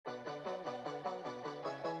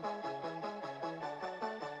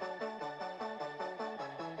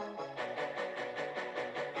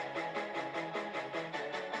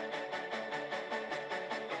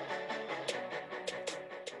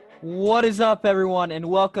What is up, everyone, and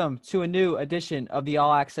welcome to a new edition of the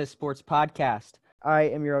All Access Sports Podcast. I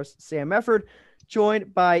am your host, Sam Efford,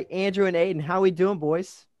 joined by Andrew and Aiden. How we doing,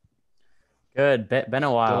 boys? Good. Been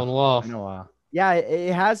a while. Doing well. Been a while. Yeah,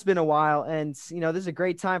 it has been a while, and this is a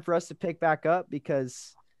great time for us to pick back up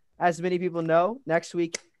because, as many people know, next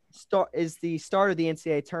week is the start of the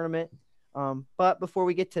NCAA tournament. But before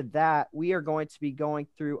we get to that, we are going to be going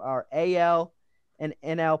through our AL and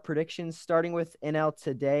NL predictions, starting with NL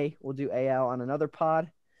today. We'll do AL on another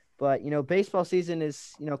pod. But, baseball season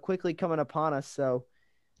is, quickly coming upon us. So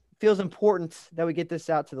it feels important that we get this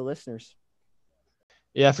out to the listeners.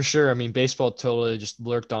 Yeah, for sure. I mean, baseball totally just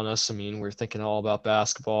lurked on us. I mean, we're thinking all about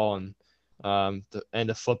basketball and the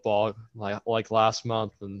end of football like last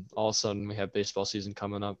month, and all of a sudden we have baseball season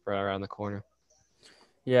coming up right around the corner.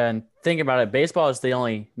 Yeah, and thinking about it, baseball is the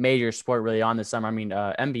only major sport really on this summer. I mean,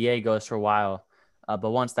 NBA goes for a while,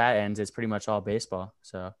 but once that ends, it's pretty much all baseball.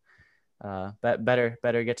 So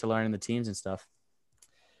better get to learning the teams and stuff.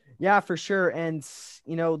 Yeah, for sure. And,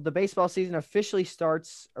 the baseball season officially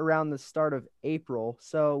starts around the start of April.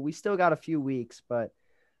 So we still got a few weeks, but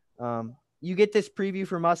you get this preview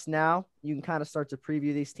from us now. You can kind of start to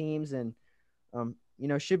preview these teams and,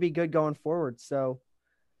 should be good going forward. So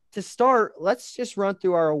to start, let's just run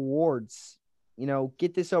through our awards,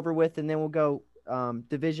 get this over with, and then we'll go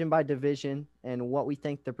division by division and what we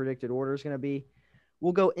think the predicted order is going to be.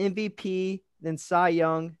 We'll go MVP, then Cy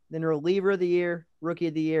Young, then reliever of the year, rookie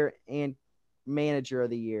of the year, and manager of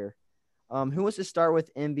the year. Who wants to start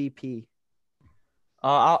with MVP?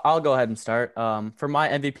 I'll go ahead and start. For my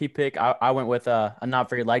MVP pick, I went with a not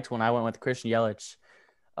very liked one. I went with Christian Yelich.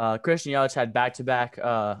 Christian Yelich had back-to-back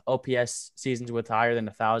OPS seasons with higher than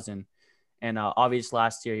 1,000, and obviously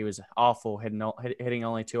last year he was awful, hitting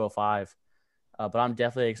only 205. But I'm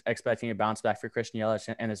definitely expecting a bounce back for Christian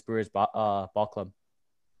Yelich and his Brewers ball club.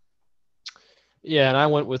 Yeah, and I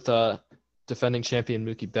went with defending champion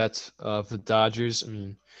Mookie Betts of the Dodgers. I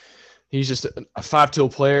mean, he's just a five-tool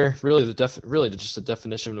player. Really, just the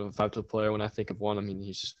definition of a five-tool player. When I think of one, I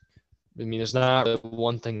mean, there's not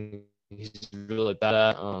one thing he's really bad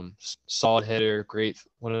at. Solid hitter, great,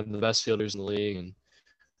 one of the best fielders in the league,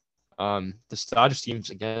 and the Dodgers teams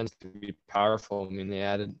again can be powerful. I mean, they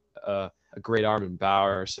added a great arm in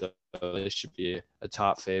Bauer, so they should be a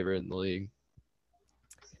top favorite in the league.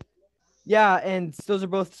 Yeah, and those are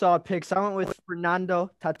both solid picks. I went with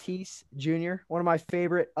Fernando Tatis Jr., one of my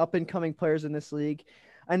favorite up-and-coming players in this league.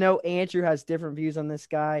 I know Andrew has different views on this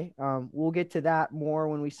guy. We'll get to that more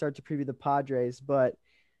when we start to preview the Padres. But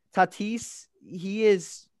Tatis, he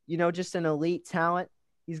is, just an elite talent.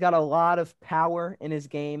 He's got a lot of power in his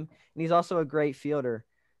game, and he's also a great fielder.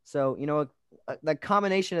 So, the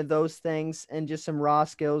combination of those things and just some raw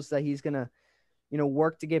skills that he's going to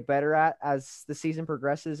work to get better at as the season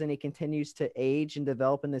progresses and he continues to age and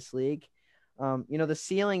develop in this league. The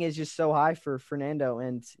ceiling is just so high for Fernando,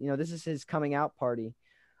 and, this is his coming out party.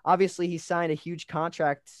 Obviously, he signed a huge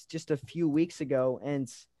contract just a few weeks ago,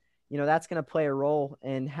 and, that's going to play a role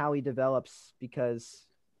in how he develops because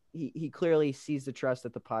he clearly sees the trust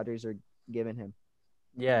that the Padres are giving him.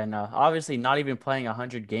 Yeah, and obviously not even playing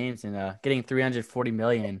 100 games and getting $340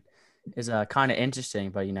 million is kind of interesting,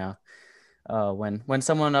 but, when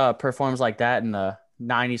someone performs like that in the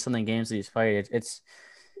 90-something games that he's played, it's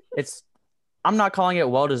I'm not calling it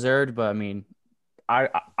well-deserved, but I mean, I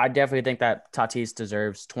definitely think that Tatis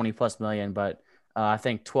deserves 20+ million, but I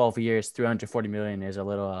think 12 years, $340 million is a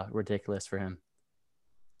little ridiculous for him.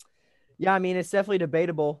 Yeah, I mean, it's definitely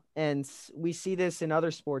debatable, and we see this in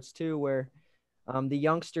other sports too, where the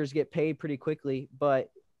youngsters get paid pretty quickly,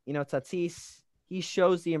 but, Tatis, he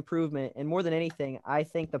shows the improvement. And more than anything, I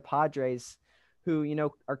think the Padres,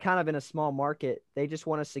 who, are kind of in a small market, they just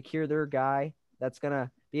want to secure their guy that's going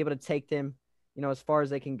to be able to take them, as far as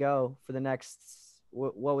they can go for the next,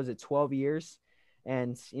 12 years.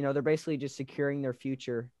 And, they're basically just securing their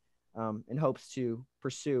future in hopes to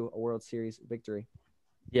pursue a World Series victory.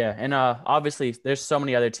 Yeah, and obviously there's so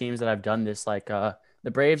many other teams that have done this. Like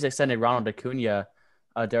the Braves extended Ronald Acuna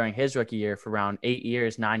during his rookie year for around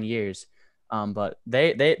 9 years. But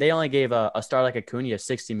they only gave a star like Acuna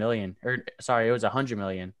 $60 million, or sorry, it was $100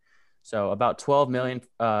 million. So about $12 million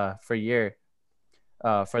for year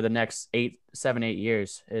for the next 8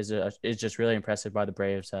 years is just really impressive by the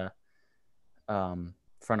Braves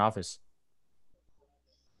front office.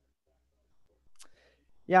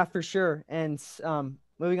 Yeah, for sure. And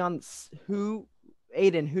moving on,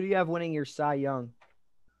 Aiden, who do you have winning your Cy Young?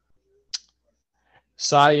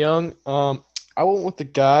 Cy Young, I went with the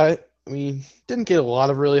guy. I mean, didn't get a lot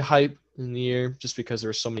of really hype in the year just because there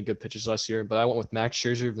were so many good pitchers last year, but I went with Max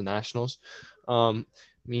Scherzer of the Nationals.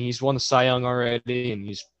 I mean, he's won the Cy Young already, and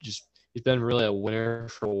he's been really a winner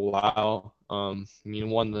for a while. I mean,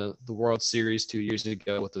 won the World Series 2 years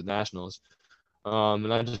ago with the Nationals.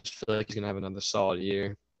 And I just feel like he's gonna have another solid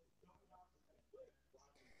year.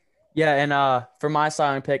 Yeah, and for my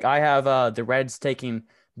Cy Young pick, I have the Reds taking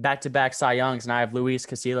back-to-back Cy Youngs, and I have Luis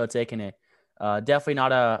Castillo taking it. Definitely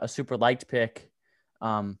not a super liked pick,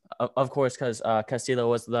 of course, because Castillo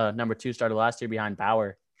was the number 2 starter last year behind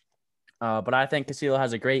Bauer. But I think Castillo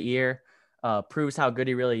has a great year, proves how good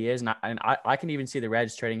he really is, and I can even see the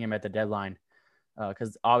Reds trading him at the deadline,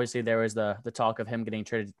 because obviously there was the talk of him getting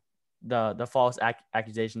traded, the false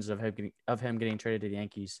accusations of him getting traded to the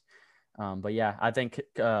Yankees. But yeah, I think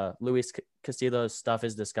Luis Castillo's stuff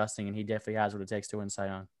is disgusting, and he definitely has what it takes to win Cy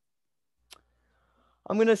Young.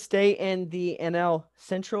 I'm going to stay in the NL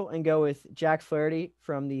Central and go with Jack Flaherty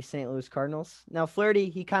from the St. Louis Cardinals. Now, Flaherty,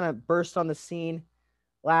 he kind of burst on the scene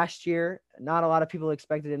last year. Not a lot of people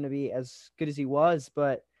expected him to be as good as he was,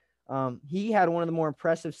 but he had one of the more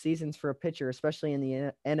impressive seasons for a pitcher, especially in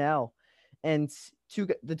the NL. And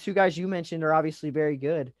the two guys you mentioned are obviously very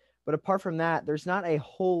good. But apart from that, there's not a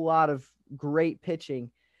whole lot of great pitching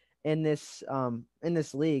in this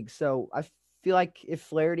league. So I feel like if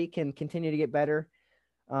Flaherty can continue to get better,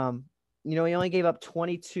 he only gave up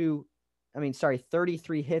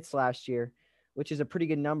 33 hits last year, which is a pretty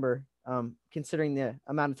good number considering the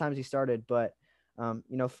amount of times he started. But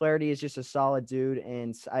Flaherty is just a solid dude,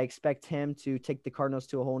 and I expect him to take the Cardinals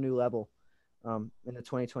to a whole new level in the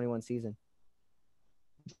 2021 season.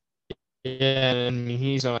 Yeah, I mean,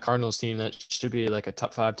 he's on a Cardinals team that should be like a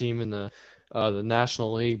top 5 team in the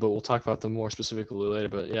National League, but we'll talk about them more specifically later.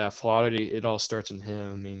 But yeah, Flaherty, it all starts in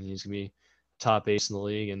him. I mean, he's gonna be top ace in the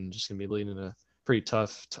league and just gonna be leading a pretty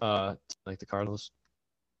tough like the Cardinals.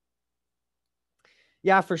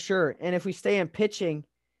 Yeah, for sure. And if we stay in pitching,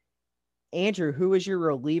 Andrew, who is your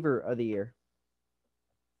reliever of the year?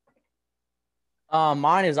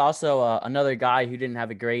 Mine is also another guy who didn't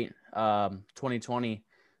have a great 2020.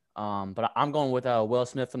 But I'm going with Will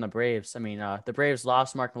Smith from the Braves. I mean, the Braves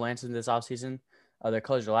lost Mark Melancon this offseason, their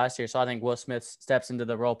closer last year. So I think Will Smith steps into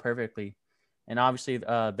the role perfectly. And obviously,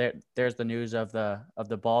 there's the news of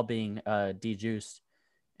the ball being dejuiced.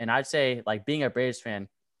 And I'd say, like, being a Braves fan,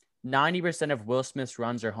 90% of Will Smith's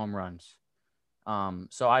runs are home runs.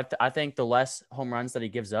 So I think the less home runs that he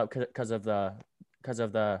gives up because of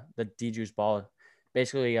the dejuiced ball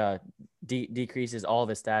basically decreases all of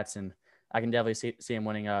his stats, and I can definitely see him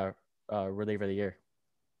winning a reliever of the year.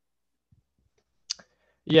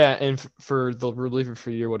 Yeah, and for the reliever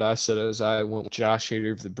for the year, what I said is I went with Josh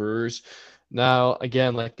Hader of the Brewers. Now,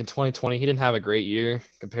 again, like in 2020, he didn't have a great year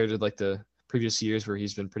compared to like the previous years where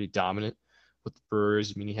he's been pretty dominant with the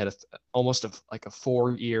Brewers. I mean, he had almost a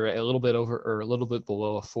 4 ERA, a little bit over or a little bit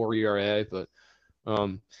below a 4 ERA, but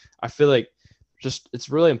I feel like it's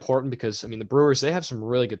really important because I mean the Brewers, they have some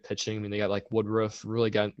really good pitching. I mean, they got like Woodruff, really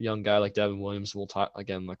got young guy like Devin Williams. We'll talk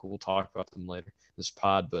about them later in this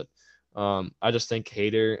pod, but I just think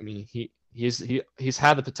Hader, I mean, he's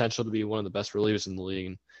had the potential to be one of the best relievers in the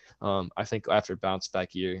league. And I think after bounce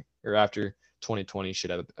back year or after 2020, he should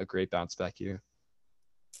have a great bounce back year.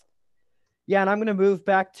 Yeah, and I'm going to move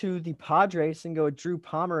back to the Padres and go with Drew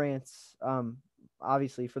Pomeranz.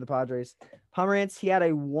 Obviously for the Padres, Pomeranz, he had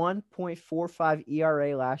a 1.45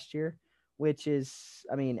 ERA last year, which is,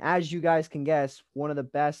 I mean, as you guys can guess, one of the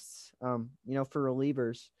best, for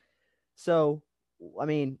relievers. So, I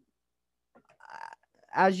mean,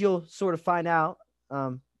 as you'll sort of find out,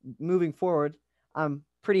 moving forward, I'm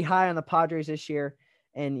pretty high on the Padres this year.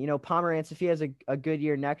 And, Pomeranz, if he has a good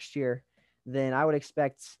year next year, then I would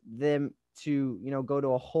expect them to, go to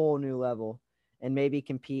a whole new level and maybe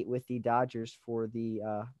compete with the Dodgers for the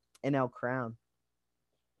NL crown.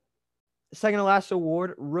 Second to last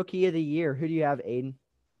award, Rookie of the Year. Who do you have, Aiden?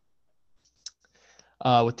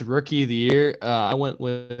 With the Rookie of the Year, I went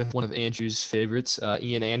with one of Andrew's favorites,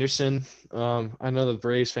 Ian Anderson. I know the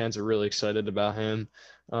Braves fans are really excited about him.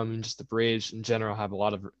 And just the Braves in general have a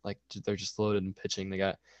lot of they're just loaded in pitching.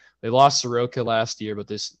 They lost Soroka last year, but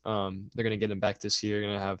they're gonna get him back this year. They're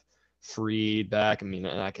gonna have Fried back. I mean,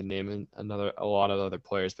 and I can name a lot of other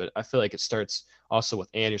players, but I feel like it starts also with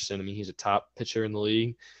Anderson. I mean, he's a top pitcher in the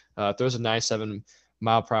league. Throws a 97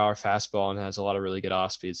 mile per hour fastball and has a lot of really good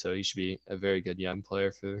off speed. So he should be a very good young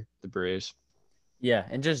player for the Braves. Yeah,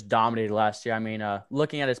 and just dominated last year. I mean,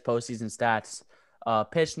 looking at his postseason stats,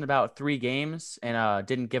 pitched in about 3 games and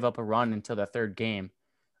didn't give up a run until the 3rd game.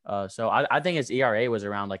 So I think his ERA was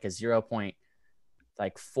around like a 0.4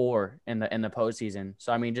 in the postseason.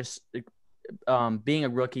 So I mean, just being a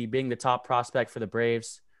rookie, being the top prospect for the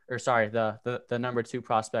Braves, or sorry, the number 2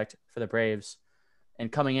 prospect for the Braves,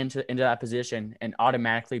 and coming into that position and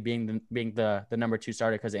automatically being the number 2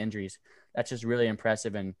 starter because of injuries. That's just really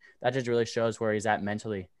impressive, and that just really shows where he's at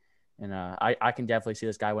mentally. And I can definitely see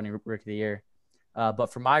this guy winning Rookie of the Year. But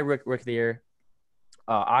for my Rookie of the Year,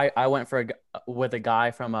 I went with a guy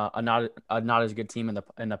from a not as good team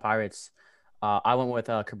in the Pirates. I went with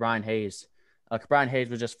Ke'Bryan Hayes. Ke'Bryan Hayes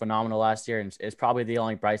was just phenomenal last year, and is probably the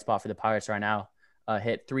only bright spot for the Pirates right now.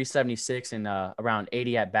 Hit 376 and around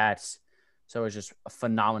 80 at bats, so it was just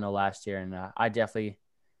phenomenal last year, and I definitely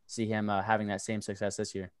see him having that same success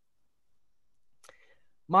this year.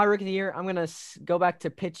 My Rookie of the Year, I'm going to go back to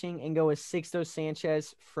pitching and go with Sixto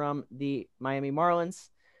Sanchez from the Miami Marlins.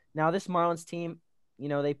 Now, this Marlins team,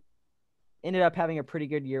 they ended up having a pretty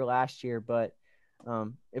good year last year, but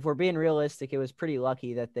if we're being realistic, it was pretty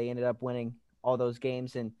lucky that they ended up winning all those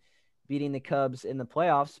games and beating the Cubs in the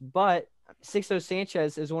playoffs. But Sixto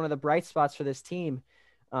Sanchez is one of the bright spots for this team,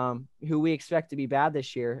 who we expect to be bad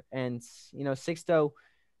this year. And, Sixto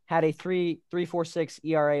had a 3.46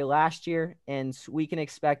 ERA last year, and we can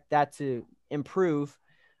expect that to improve,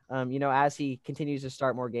 as he continues to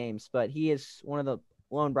start more games. But he is one of the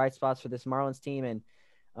lone bright spots for this Marlins team,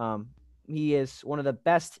 and he is one of the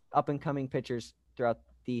best up-and-coming pitchers throughout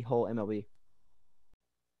the whole MLB.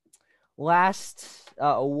 Last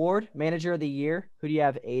award, Manager of the Year. Who do you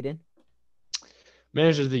have, Aiden?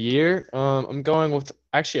 Manager of the Year. I'm going with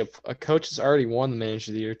actually a coach that's already won the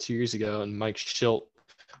Manager of the Year 2 years ago, and Mike Shildt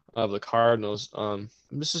of the Cardinals.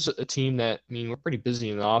 This is a team that, we're pretty busy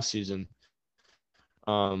in the offseason.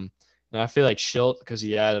 And I feel like Shildt, because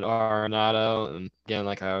he added Arenado, and again,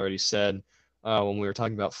 like I already said when we were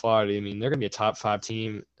talking about Florida, they're going to be a top 5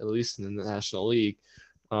 team, at least in the National League.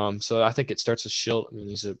 So I think it starts with Shildt.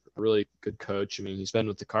 He's a really good coach. He's been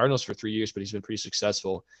with the Cardinals for 3 years, but he's been pretty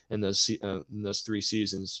successful in those 3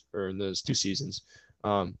 seasons, or in those 2 seasons.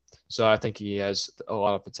 So I think he has a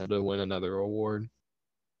lot of potential to win another award.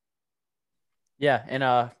 Yeah,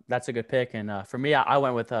 and that's a good pick. And for me, I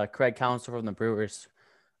went with Craig Counsell from the Brewers.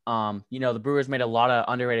 The Brewers made a lot of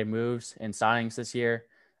underrated moves and signings this year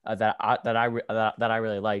that I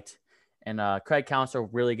really liked. And Craig Counsell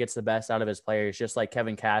really gets the best out of his players, just like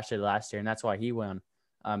Kevin Cash did last year, and that's why he won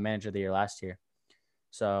Manager of the Year last year.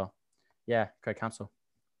 So, yeah, Craig Counsell.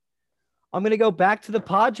 I'm going to go back to the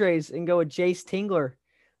Padres and go with Jayce Tingler.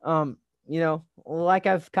 Like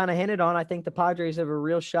I've kind of hinted on, I think the Padres have a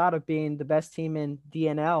real shot of being the best team in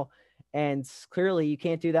DNL. And clearly you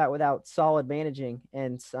can't do that without solid managing.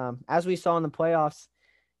 And as we saw in the playoffs,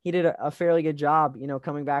 he did a fairly good job,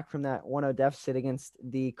 coming back from that 1-0 deficit against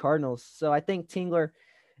the Cardinals. So I think Tingler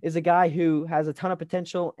is a guy who has a ton of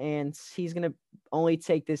potential, and he's going to only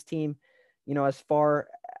take this team, as far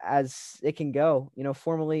as it can go,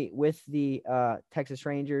 formerly with the Texas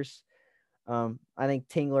Rangers. I think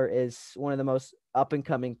Tingler is one of the most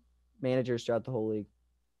up-and-coming managers throughout the whole league.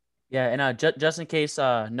 Yeah, and just in case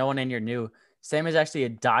no one in here knew, Sam is actually a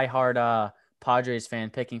diehard Padres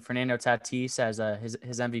fan, picking Fernando Tatis as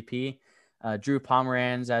his MVP, Drew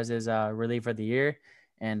Pomeranz as his reliever of the year,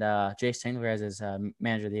 and Jayce Tingler as his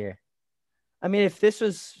Manager of the Year. If this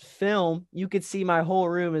was film, you could see my whole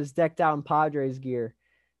room is decked out in Padres gear,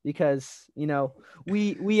 because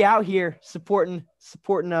we out here supporting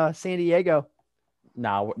San Diego.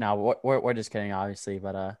 No, we're just kidding, obviously,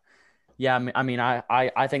 but yeah,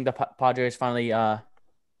 I think the Padres finally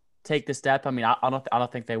take the step. I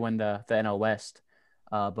don't think they win the NL West,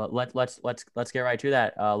 but let's get right to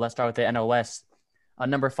that. Let's start with the NL West.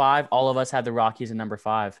 Number 5, all of us had the Rockies in number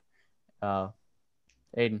 5. Aiden,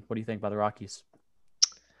 what do you think about the Rockies?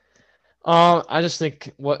 I just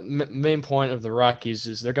think what main point of the Rockies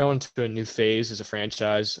is they're going to a new phase as a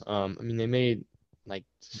franchise. They made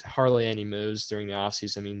hardly any moves during the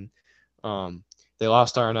offseason. They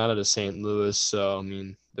lost Arenado to St. Louis, so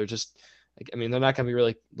they're just they're not going to be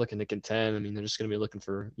really looking to contend. They're just going to be looking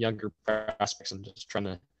for younger prospects and just trying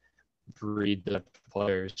to breed the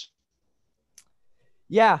players.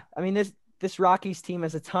 Yeah, this Rockies team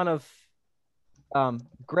has a ton of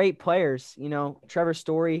great players. Trevor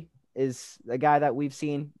Story is a guy that we've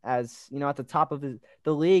seen as, at the top of the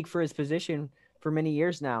league for his position for many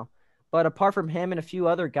years now. But apart from him and a few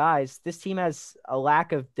other guys, this team has a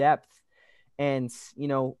lack of depth, and,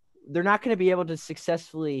 they're not going to be able to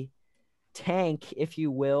successfully tank, if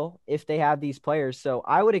you will, if they have these players. So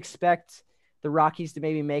I would expect the Rockies to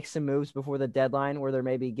maybe make some moves before the deadline, where they're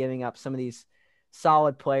maybe giving up some of these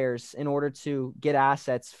solid players in order to get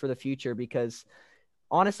assets for the future, because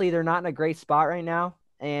honestly, they're not in a great spot right now.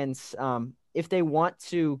 And if they want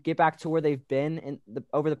to get back to where they've been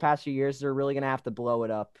over the past few years, they're really going to have to blow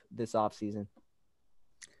it up this offseason.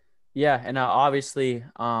 Yeah, and obviously,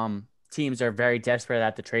 teams are very desperate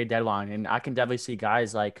at the trade deadline, and I can definitely see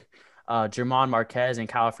guys like Jermon Marquez and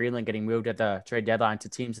Kyle Freeland getting moved at the trade deadline to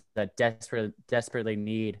teams that desperately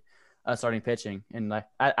need starting pitching. And like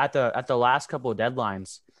at the last couple of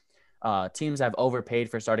deadlines, teams have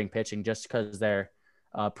overpaid for starting pitching just because they're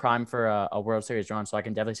prime for a World Series run. So I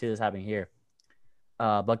can definitely see this happening here.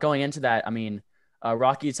 But going into that, I mean,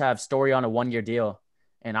 Rockies have Story on a 1-year deal,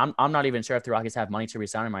 and I'm not even sure if the Rockies have money to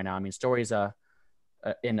resign him right now. I mean, Story's an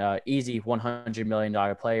easy $100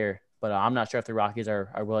 million player, but I'm not sure if the Rockies are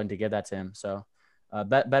willing to give that to him. So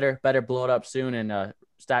better blow it up soon and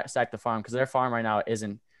stack the farm, because their farm right now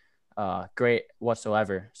isn't great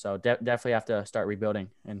whatsoever. So definitely have to start rebuilding.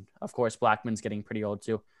 And of course, Blackman's getting pretty old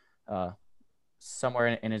too, somewhere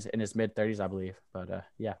in his mid 30s, I believe. But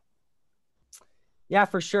yeah. Yeah,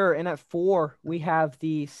 for sure. And at 4, we have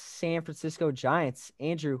the San Francisco Giants.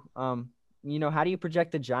 Andrew, how do you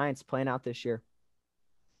project the Giants playing out this year?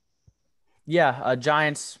 Yeah,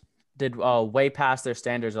 Giants did way past their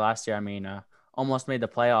standards last year. I mean, almost made the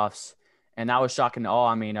playoffs, and that was shocking to all.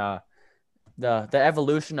 I mean, the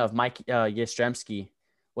evolution of Mike Yastrzemski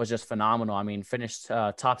was just phenomenal. I mean, finished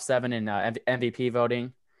top 7 in MVP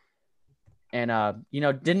voting, and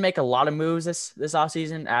didn't make a lot of moves this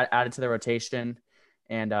offseason, added to the rotation,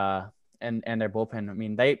 and their bullpen. I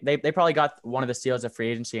mean, they probably got one of the steals of free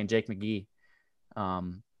agency in Jake McGee.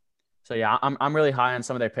 So yeah, I'm really high on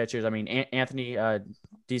some of their pitchers. I mean, Anthony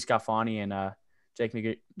DeSclafani and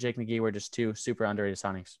Jake McGee were just 2 super underrated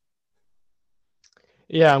signings.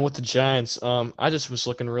 Yeah, and with the Giants, I just was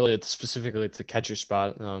looking really specifically at the catcher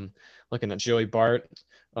spot. Looking at Joey Bart,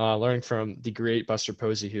 learning from the great Buster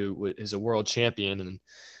Posey, who is a world champion, and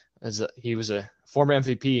he was a former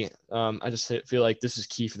MVP. I just feel like this is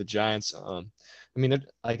key for the Giants. I mean,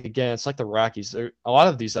 again, it's like the Rockies. A lot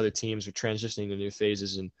of these other teams are transitioning to new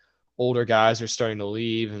phases, and older guys are starting to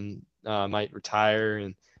leave and might retire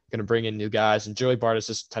and going to bring in new guys. And Joey Bart is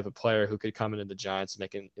this type of player who could come into the Giants and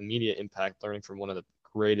make an immediate impact, learning from one of the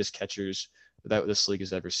greatest catchers that this league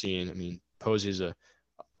has ever seen. I mean, Posey's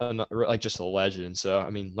just a legend. So, I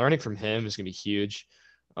mean, learning from him is going to be huge.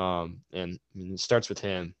 And I mean, it starts with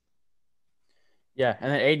him. Yeah,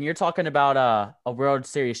 and then Aiden, you're talking about a World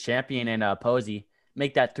Series champion in Posey.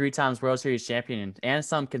 Make that 3 times World Series champion, and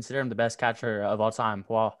some consider him the best catcher of all time.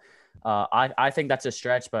 Well, I think that's a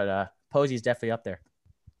stretch, but Posey's definitely up there.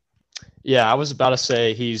 Yeah, I was about to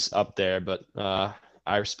say he's up there, but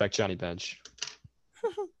I respect Johnny Bench.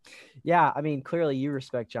 Yeah, I mean, clearly you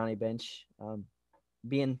respect Johnny Bench,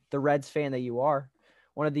 being the Reds fan that you are,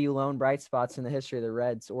 one of the lone bright spots in the history of the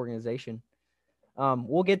Reds organization.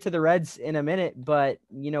 We'll get to the Reds in a minute, but,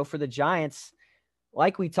 for the Giants,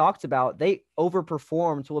 like we talked about, they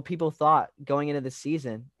overperformed what people thought going into the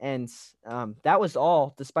season. And that was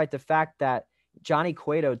all despite the fact that Johnny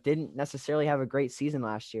Cueto didn't necessarily have a great season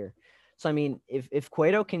last year. So, I mean, if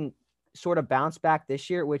Cueto can sort of bounce back this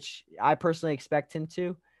year, which I personally expect him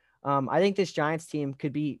to, I think this Giants team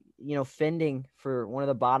could be, fending for one of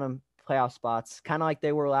the bottom playoff spots, kind of like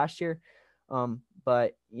they were last year.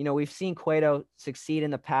 But, we've seen Cueto succeed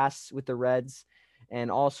in the past with the Reds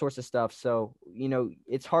and all sorts of stuff. So,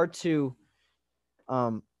 it's hard to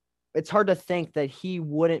think that he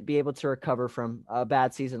wouldn't be able to recover from a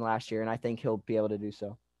bad season last year. And I think he'll be able to do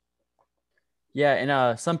so. Yeah,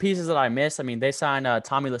 and some pieces that I missed. I mean, they signed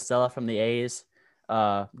Tommy La Stella from the A's.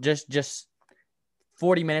 Just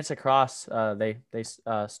 40 minutes across. They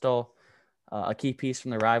stole a key piece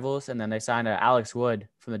from the rivals, and then they signed Alex Wood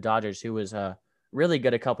from the Dodgers, who was really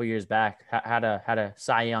good a couple years back. Had a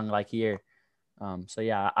Cy Young like year. So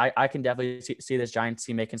yeah, I can definitely see this Giants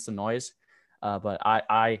team making some noise. But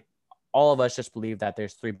I all of us just believe that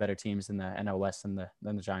there's 3 better teams in the NL West than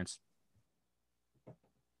the Giants.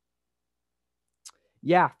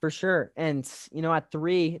 Yeah, for sure. And, at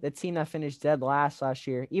 3, the team that finished dead last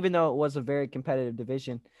year, even though it was a very competitive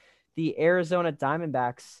division, the Arizona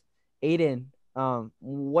Diamondbacks. Aiden,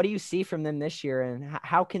 what do you see from them this year, and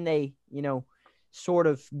how can they, sort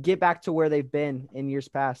of get back to where they've been in years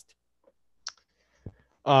past?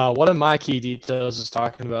 One of my key details is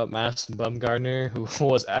talking about Madison Bumgarner, who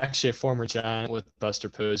was actually a former Giant with Buster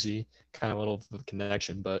Posey, kind of a little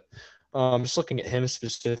connection. But just looking at him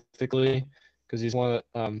specifically, because he's one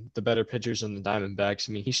of the better pitchers in the Diamondbacks.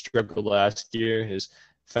 I mean, he struggled last year. His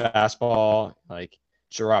fastball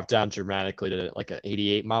dropped down dramatically to like an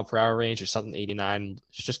 88 mile per hour range or something, 89.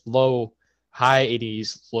 It's just high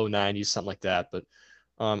 80s, low 90s, something like that. But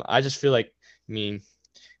I just feel like,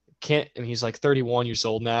 he's like 31 years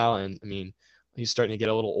old now, and I mean, He's starting to get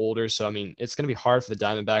a little older. So, I mean, it's going to be hard for the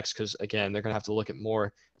Diamondbacks because, again, they're going to have to look at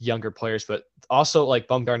more younger players. But also, like,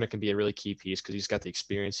 Bumgarner can be a really key piece because he's got the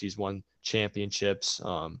experience. He's won championships.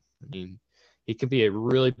 I mean, he can be a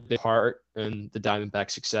really big part in the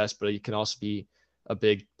Diamondbacks' success, but he can also be a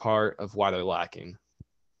big part of why they're lacking.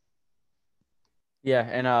 Yeah,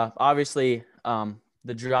 and obviously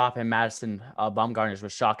the drop in Madison Bumgarner's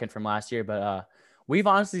was shocking from last year, but we've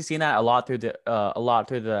honestly seen that a lot through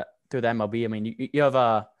the MLB. I mean, you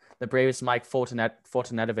have the Braves Mike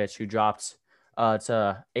Fultonetovich who dropped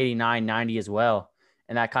to 89, 90 as well,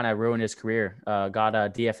 and that kind of ruined his career. Got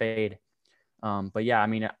DFA'd. But yeah, I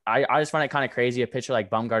mean, I just find it kind of crazy a pitcher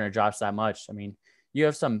like Bumgarner drops that much. I mean, you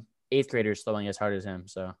have some eighth graders throwing as hard as him,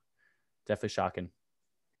 so definitely shocking.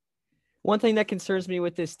 One thing that concerns me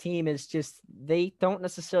with this team is just they don't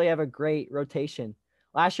necessarily have a great rotation.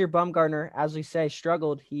 Last year, Bumgarner, as we say,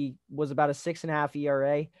 struggled. He was about a 6.5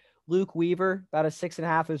 ERA. Luke Weaver, about a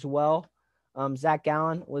 6.5 as well. Zach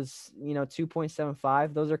Gallen was,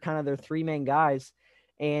 2.75. Those are kind of their three main guys.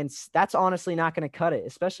 And that's honestly not going to cut it,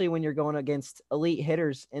 especially when you're going against elite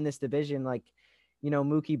hitters in this division, like,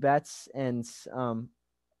 Mookie Betts and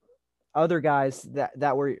other guys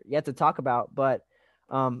that we're yet to talk about. But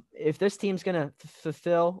if this team's going to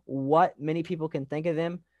fulfill what many people can think of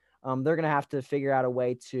them, they're going to have to figure out a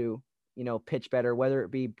way to, pitch better, whether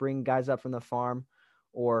it be bring guys up from the farm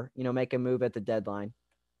or, make a move at the deadline.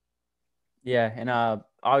 Yeah, and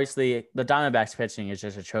obviously the Diamondbacks pitching is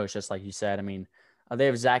just atrocious, like you said. I mean, they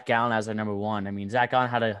have Zach Gallen as their number one. I mean, Zach Gallen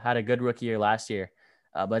had a good rookie year last year,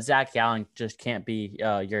 but Zach Gallen just can't be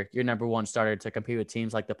your number one starter to compete with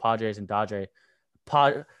teams like the Padres and Dodgers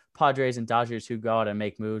who go out and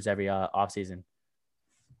make moves every offseason.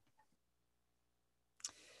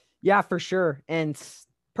 Yeah, for sure. And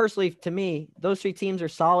personally, to me, those three teams are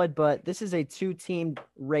solid, but this is a 2-team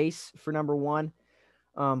race for number one.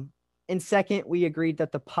 In second, we agreed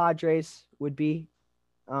that the Padres would be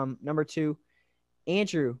number two.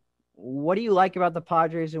 Andrew, what do you like about the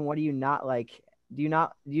Padres and what do you not like? Do you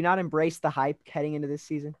not embrace the hype heading into this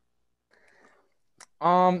season?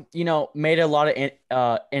 Made a lot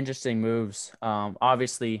of interesting moves.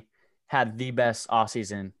 Obviously had the best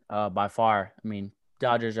offseason by far. I mean,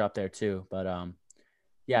 Dodgers are up there too, but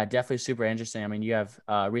yeah, definitely super interesting. I mean, you have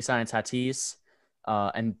re-signing Tatis,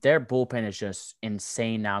 and their bullpen is just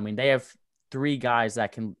insane now. I mean, they have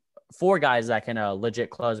four guys that can legit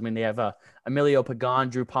close. I mean, they have Emilio Pagan,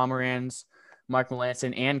 Drew Pomeranz, Mark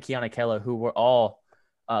Melancon, and Keone Kela, who were all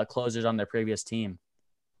closers on their previous team.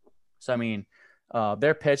 So I mean,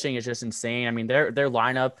 their pitching is just insane. I mean, their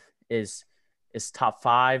lineup is top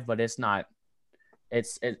 5, but it's not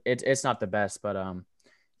the best. But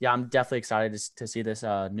yeah, I'm definitely excited to see this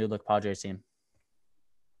new look Padres team.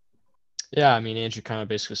 Yeah, I mean, Andrew kind of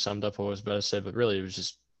basically summed up what I was about to say, but really it was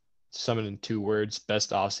just summoned in 2 words: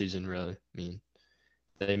 best offseason, really. I mean,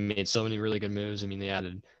 they made so many really good moves. I mean, they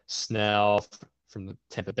added Snell from the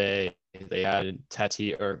Tampa Bay. They added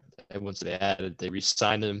Tatis, or once they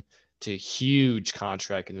re-signed him to a huge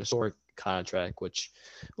contract, an historic contract, which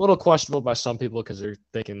a little questionable by some people because they're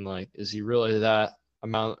thinking, like, is he really that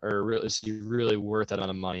amount, or is he really worth that amount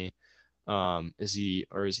of money? Is he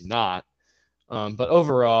not? But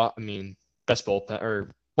overall, I mean, best bullpen,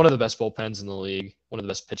 or one of the best bullpens in the league, one of the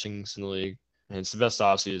best pitchings in the league, and it's the best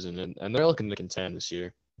offseason, and they're looking to contend this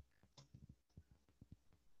year.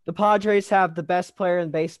 The Padres have the best player in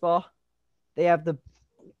baseball. They have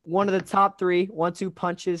one of the top 3 1-2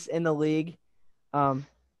 punches in the league. And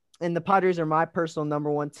the Padres are my personal number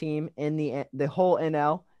one team in the whole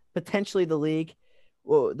NL, potentially the league.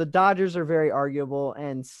 Well, the Dodgers are very arguable,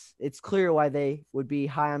 and it's clear why they would be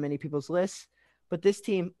high on many people's lists. But this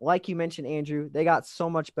team, like you mentioned, Andrew, they got so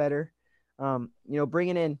much better.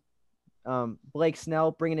 Bringing in Blake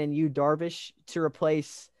Snell, bringing in Yu Darvish to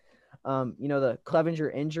replace, the Clevenger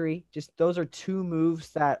injury. Just those are 2 moves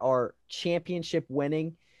that are championship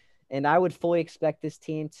winning. And I would fully expect this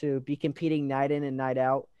team to be competing night in and night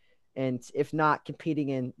out. And if not competing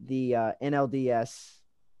in the NLDS,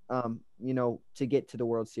 to get to the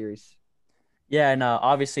World Series. Yeah, and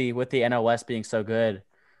obviously with the NOS being so good,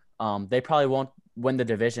 they probably won't win the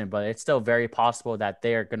division, but it's still very possible that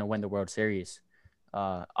they're going to win the World Series.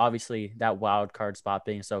 Obviously, that wild card spot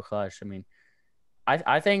being so clutch. I mean,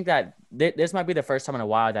 I think that this might be the first time in a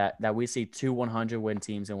while that we see 2 100-win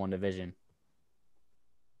teams in one division.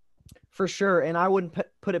 For sure, and I wouldn't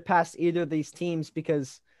put it past either of these teams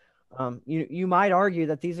because you might argue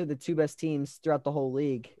that these are the 2 best teams throughout the whole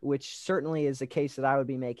league, which certainly is a case that I would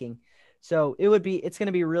be making. So it's going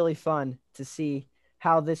to be really fun to see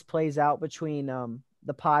how this plays out between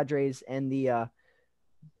the Padres and the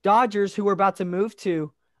Dodgers, who we're about to move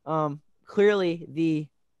to, clearly the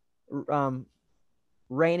um,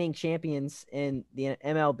 reigning champions in the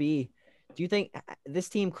MLB. Do you think this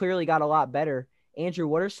team clearly got a lot better? Andrew,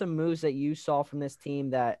 what are some moves that you saw from this team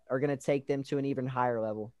that are going to take them to an even higher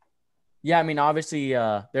level? Yeah, I mean, obviously,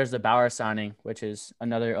 there's the Bauer signing, which is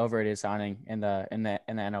another overrated signing in the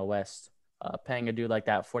NL West. Paying a dude like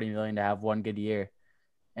that $40 million to have one good year,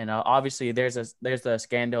 and obviously there's the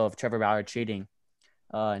scandal of Trevor Bauer cheating.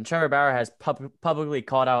 And Trevor Bauer has publicly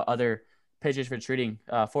called out other pitchers for cheating.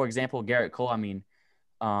 For example, Garrett Cole. I mean,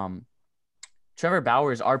 um, Trevor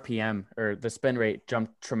Bauer's RPM or the spin rate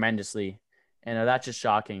jumped tremendously, and that's just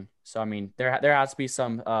shocking. So I mean, there has to be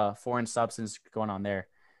some foreign substance going on there.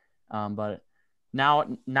 But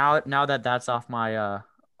now that that's off my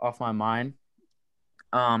mind,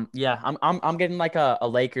 yeah, I'm getting like a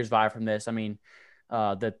Lakers vibe from this. I mean,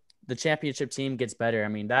 the championship team gets better. I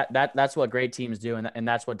mean that's what great teams do, and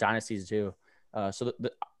that's what dynasties do. I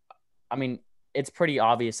mean, it's pretty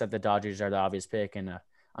obvious that the Dodgers are the obvious pick, and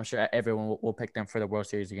I'm sure everyone will pick them for the World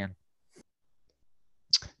Series again.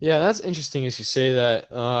 Yeah, that's interesting as you say that.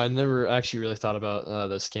 I never actually really thought about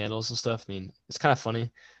the scandals and stuff. I mean, it's kind of funny.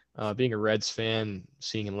 Being a Reds fan,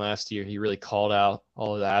 seeing him last year, he really called out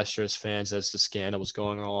all of the Astros fans as the scandal was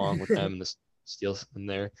going along with them and the steal in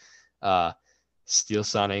their steal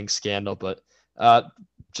signing scandal. But uh,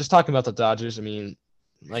 just talking about the Dodgers, I mean,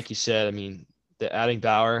 like you said, I mean, the adding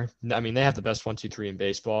Bauer, I mean, they have the best 1, 2, 3 in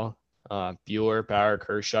baseball. Bueller, Bauer,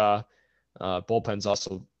 Kershaw. Bullpen's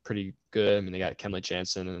also pretty good. I mean, they got Kenley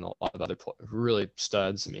Jansen and a lot of other really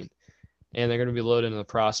studs. I mean, and they're going to be loaded in the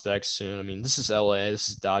prospects soon. I mean, this is LA, this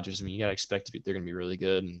is Dodgers. I mean, you got to expect they're going to be really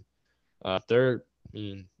good. And I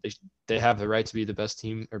mean, they have the right to be the best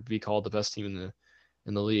team or be called the best team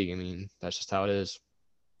in the league. I mean, that's just how it is.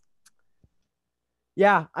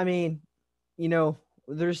 Yeah, I mean,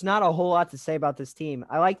 there's not a whole lot to say about this team.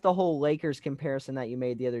 I like the whole Lakers comparison that you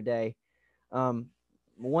made the other day.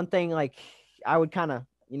 One thing, like, I would kind of,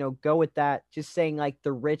 go with that, just saying like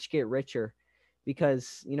the rich get richer,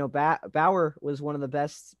 because, Bauer was one of the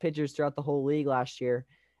best pitchers throughout the whole league last year,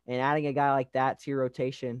 and adding a guy like that to your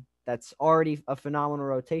rotation, that's already a phenomenal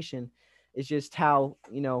rotation, is just how,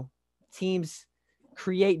 teams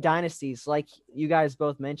create dynasties like you guys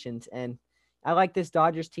both mentioned. And I like this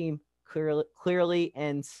Dodgers team clearly.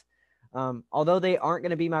 And although they aren't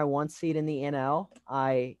going to be my one seed in the NL,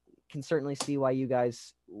 I can certainly see why you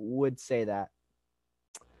guys would say that.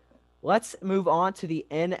 Let's move on to the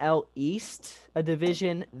NL East, a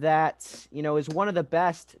division that, is one of the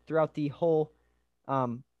best throughout the whole,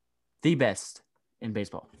 The best in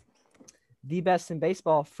baseball. the best in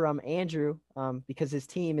baseball from Andrew, because his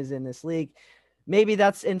team is in this league. Maybe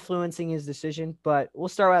that's influencing his decision, but we'll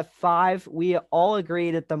start at 5. We all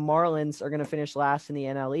agree that the Marlins are going to finish last in the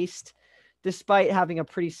NL East, despite having a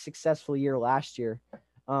pretty successful year last year.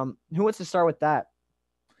 Who wants to start with that?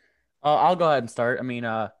 I'll go ahead and start. I mean,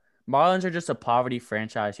 Marlins are just a poverty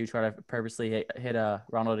franchise who try to purposely hit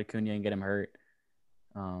Ronald Acuna and get him hurt.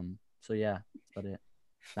 So yeah, that's about it.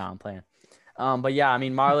 No, I'm playing. But yeah, I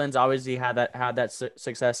mean, Marlins obviously had that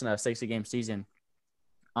success in a 60-game season.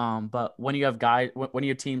 But when you have when you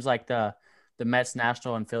have teams like the Mets,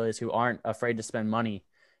 National, and Phillies who aren't afraid to spend money,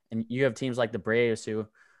 and you have teams like the Braves who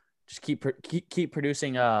just keep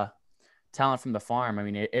producing talent from the farm. I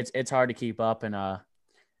mean, it's hard to keep up, and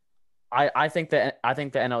I think the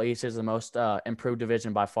NL East is the most improved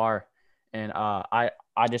division by far, and I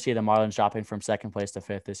just see the Marlins dropping from second place to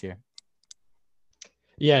fifth this year.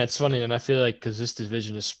 Yeah, it's funny, and I feel like because this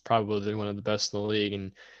division is probably one of the best in the league,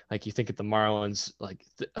 and like you think of the Marlins, like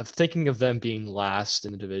of thinking of them being last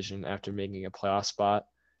in the division after making a playoff spot,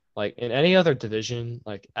 like in any other division,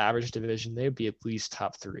 like average division, they would be at least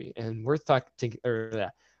top 3, and we're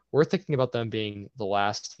thinking about them being the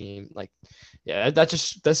last team. Like, yeah, that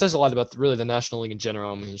says a lot about really the National League in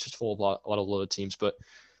general. I mean, it's just full of a lot of loaded teams, but.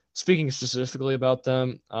 Speaking specifically about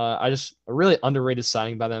them, a really underrated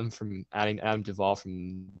signing by them from adding Adam Duvall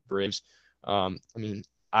from Braves. I mean,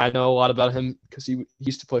 I know a lot about him because he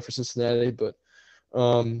used to play for Cincinnati, but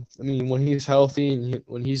I mean, when he's healthy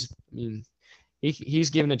and he's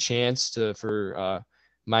given a chance for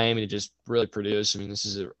Miami to just really produce. I mean, this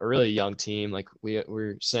is a really young team. Like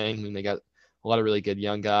we're saying, I mean, they got a lot of really good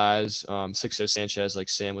young guys. Sixto Sanchez, like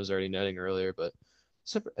Sam was already noting earlier, but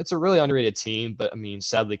it's a really underrated team, but I mean,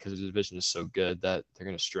 sadly, because the division is so good that they're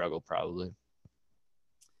going to struggle probably.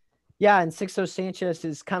 Yeah, and Sixto Sanchez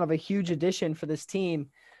is kind of a huge addition for this team.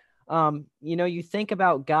 You think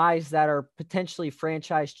about guys that are potentially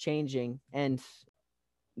franchise changing, and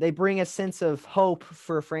they bring a sense of hope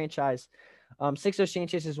for a franchise. Sixto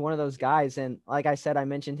Sanchez is one of those guys, and like I said, I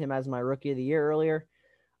mentioned him as my rookie of the year earlier.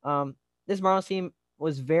 This Marlins team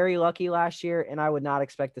was very lucky last year, and I would not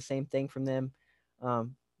expect the same thing from them.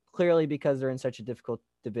 Clearly because they're in such a difficult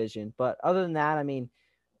division. But other than that, I mean,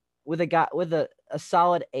 with a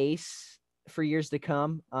solid ace for years to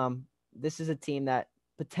come, this is a team that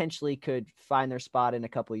potentially could find their spot in a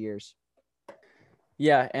couple of years.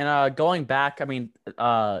 Yeah, and going back, I mean,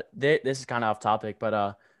 this is kind of off topic,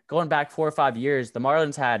 but going back 4 or 5 years, the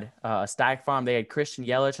Marlins had a stacked farm. They had Christian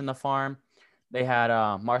Yelich in the farm. They had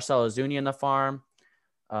Marcell Ozuna in the farm.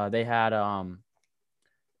 They had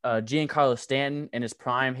Giancarlo Stanton in his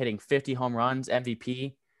prime, hitting 50 home runs,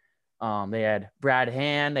 MVP. They had Brad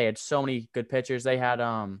Hand. They had so many good pitchers. They had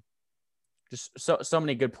just so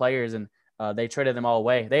many good players, and they traded them all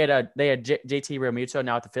away. They had JT Realmuto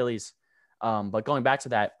now at the Phillies. But going back to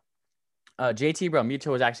that, JT Realmuto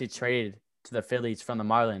was actually traded to the Phillies from the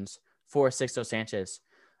Marlins for Sixto Sanchez.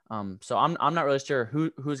 So I'm not really sure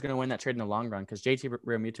who's going to win that trade in the long run, because JT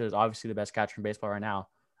Realmuto is obviously the best catcher in baseball right now.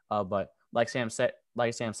 But like Sam said,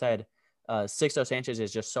 Sixto Sanchez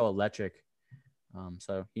is just so electric.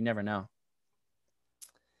 So you never know.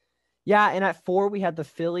 Yeah, and at 4 we had the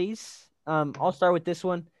Phillies. I'll start with this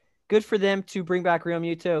one. Good for them to bring back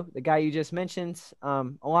Realmuto, the guy you just mentioned,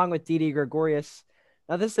 along with Didi Gregorius.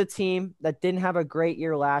 Now, this is a team that didn't have a great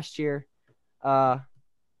year last year. The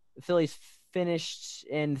Phillies finished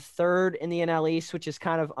in 3rd in the NL East, which is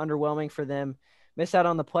kind of underwhelming for them. Missed out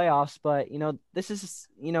on the playoffs, but, this is,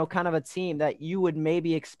 kind of a team that you would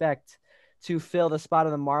maybe expect to fill the spot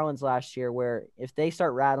of the Marlins last year, where if they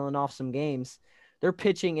start rattling off some games, their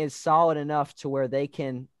pitching is solid enough to where they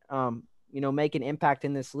can, make an impact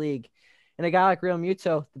in this league. And a guy like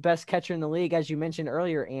Realmuto, the best catcher in the league, as you mentioned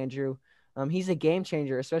earlier, Andrew, he's a game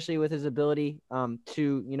changer, especially with his ability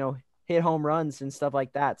to, hit home runs and stuff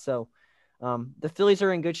like that. So the Phillies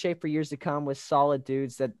are in good shape for years to come with solid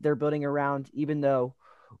dudes that they're building around, even though,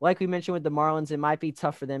 like we mentioned with the Marlins, it might be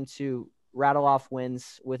tough for them to rattle off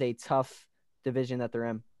wins with a tough division that they're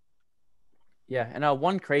in. Yeah, and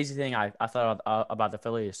one crazy thing I thought about the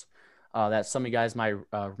Phillies that some of you guys might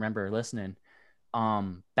remember listening.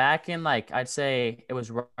 Back in, like, I'd say it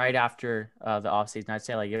was right after the offseason. I'd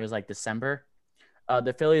say like it was like December.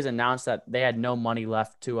 The Phillies announced that they had no money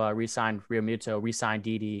left to re-sign Realmuto, re-sign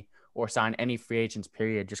Didi, or sign any free agents,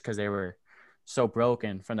 period, just because they were so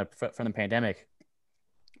broken from the pandemic.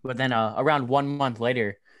 But then around 1 month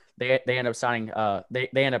later, they end up signing they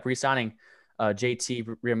end up re-signing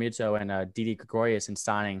JT Realmuto and Didi Gregorius, and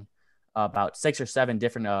signing about 6 or 7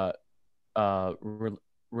 different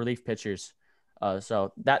relief pitchers.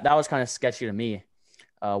 So that was kind of sketchy to me,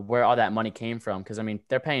 where all that money came from. Because I mean,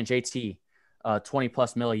 they're paying JT 20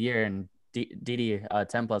 plus mil a year and Didi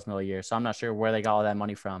 10 plus mil a year. So I'm not sure where they got all that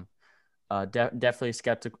money from. Definitely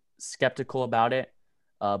skeptical about it.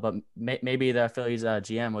 But maybe the Phillies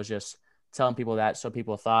GM was just telling people that so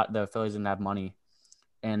people thought the Phillies didn't have money,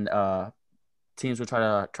 and teams would try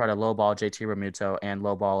to lowball JT Realmuto and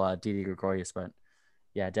lowball Didi Gregorius. But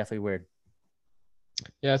yeah, definitely weird.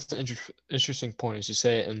 Yeah, it's an interesting point, as you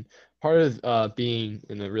say. And part of being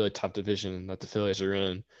in a really tough division that the Phillies are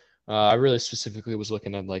in, I really specifically was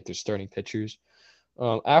looking at like their starting pitchers.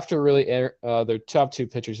 After really their top 2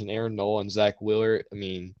 pitchers in Aaron Nola and Zach Wheeler, I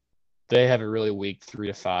mean, they have a really weak 3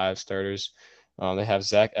 to 5 starters. They have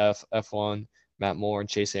Zach Eflin, Matt Moore, and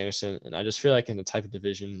Chase Anderson. And I just feel like in the type of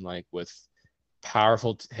division, like with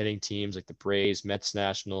powerful hitting teams like the Braves, Mets,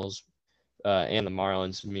 Nationals, and the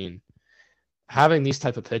Marlins, I mean, having these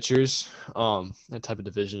type of pitchers, that type of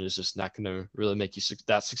division is just not going to really make you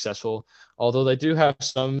that successful. Although they do have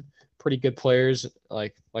some pretty good players,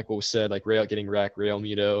 like what we said, like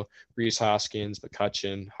Realmuto, Rhys Hoskins,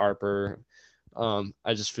 McCutchen, Harper.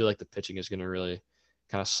 I just feel like the pitching is going to really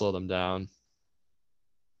kind of slow them down.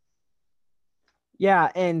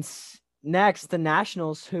 Yeah, and next, the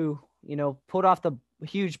Nationals, who, pulled off the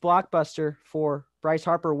huge blockbuster for Bryce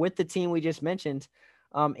Harper with the team we just mentioned.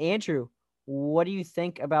 Andrew, what do you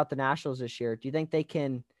think about the Nationals this year? Do you think they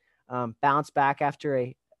can bounce back after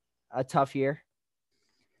a tough year?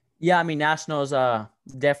 Yeah, I mean, Nationals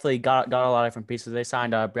definitely got a lot of different pieces. They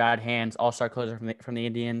signed Brad Hand, all-star closer from the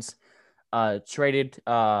Indians, traded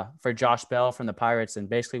for Josh Bell from the Pirates, and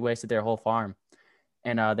basically wasted their whole farm.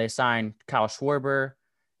 And they signed Kyle Schwarber,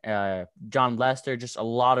 John Lester, just a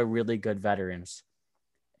lot of really good veterans.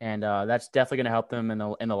 And that's definitely going to help them in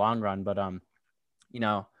the long run. But,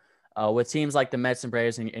 with teams like the Mets and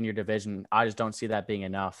Braves in your division, I just don't see that being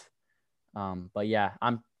enough. But yeah,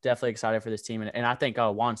 I'm definitely excited for this team, and I think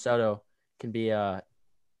Juan Soto can be a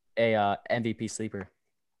MVP sleeper.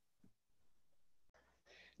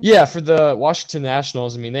 Yeah, for the Washington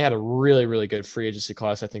Nationals, I mean, they had a really, really good free agency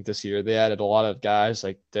class, I think, this year. They added a lot of guys,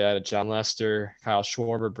 like they added John Lester, Kyle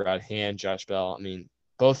Schwarber, Brad Hand, Josh Bell. I mean,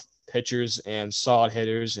 both pitchers and solid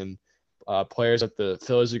hitters and players that the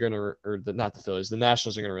Phillies are going to, not the Phillies, the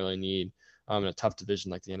Nationals are going to really need in a tough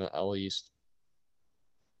division like the NL East.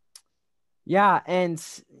 Yeah, and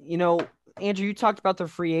Andrew, you talked about the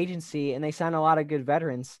free agency, and they signed a lot of good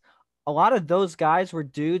veterans. A lot of those guys were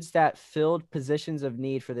dudes that filled positions of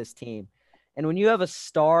need for this team. And when you have a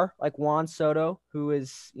star like Juan Soto, who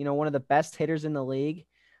is one of the best hitters in the league,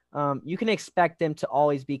 you can expect them to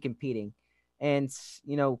always be competing. And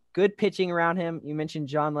good pitching around him. You mentioned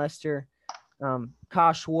John Lester,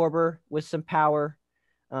 Kyle Schwarber with some power.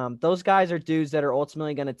 Those guys are dudes that are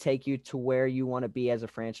ultimately going to take you to where you want to be as a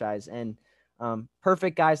franchise. And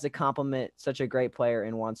perfect guys to complement such a great player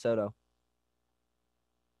in Juan Soto.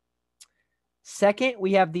 Second,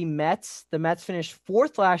 we have the Mets. The Mets finished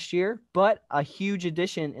fourth last year, but a huge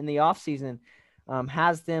addition in the offseason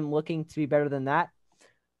has them looking to be better than that.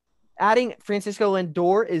 Adding Francisco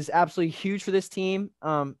Lindor is absolutely huge for this team.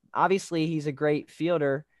 Obviously, he's a great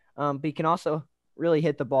fielder, but he can also really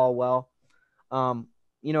hit the ball well. A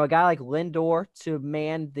guy like Lindor to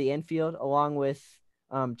man the infield along with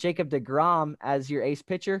Jacob deGrom as your ace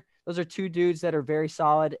pitcher. Those are two dudes that are very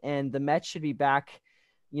solid, and the Mets should be back,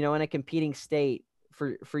 in a competing state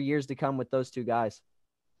for years to come with those two guys.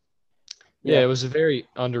 Yeah, it was a very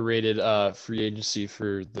underrated free agency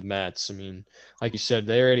for the Mets. I mean, like you said,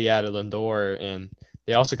 they already added Lindor, and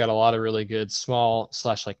they also got a lot of really good small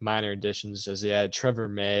 / like minor additions as they added Trevor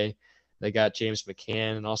May. They got James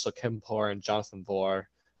McCann and also Kevin Pillar and Jonathan Villar,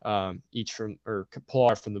 each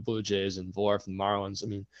Pillar from the Blue Jays and Villar from the Marlins. I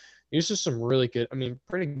mean, these are some really good,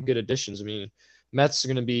 pretty good additions. I mean, Mets are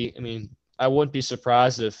going to be, I wouldn't be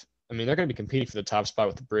surprised if, they're going to be competing for the top spot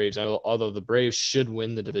with the Braves, although the Braves should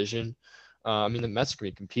win the division. The Mets are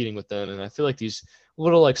going to be competing with them, and I feel like these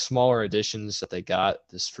little like smaller additions that they got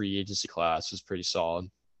this free agency class was pretty solid.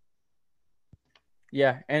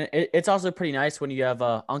 Yeah, and it's also pretty nice when you have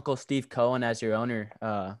Uncle Steve Cohen as your owner,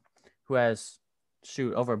 who has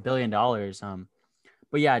over $1 billion.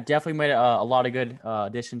 But yeah, definitely made a lot of good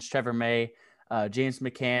additions. Trevor May, James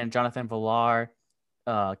McCann, Jonathan Villar,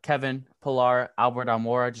 Kevin Pillar, Albert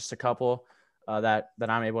Almora, just a couple that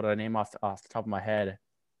I'm able to name off the top of my head.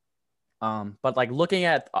 But like looking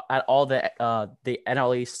at all the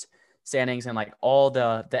NL East standings and like all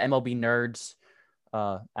the MLB nerds,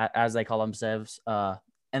 as they call themselves,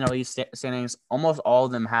 NL East standings, almost all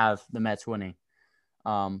of them have the Mets winning.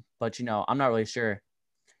 But I'm not really sure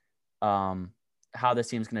how this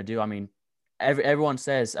team's gonna do. I mean, everyone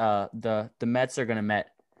says the Mets are gonna Met.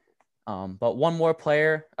 But one more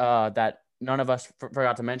player that none of us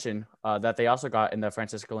forgot to mention that they also got in the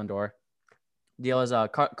Francisco Lindor deal is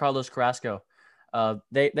Carlos Carrasco.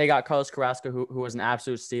 They got Carlos Carrasco, who was an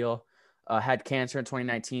absolute steal. Had cancer in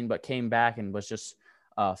 2019, but came back and was just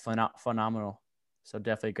phenomenal. So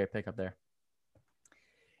definitely a great pickup there.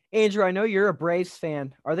 Andrew, I know you're a Braves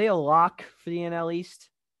fan. Are they a lock for the NL East?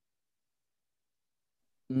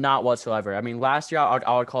 Not whatsoever. I mean, last year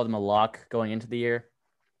I would call them a lock going into the year.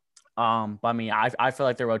 But I mean, I feel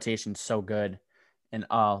like their rotation's so good, and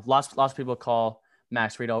lots of people call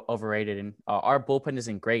Max Fried overrated, and our bullpen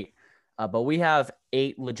isn't great. But we have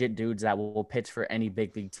 8 legit dudes that will pitch for any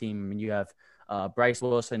big league team. I mean, you have Bryce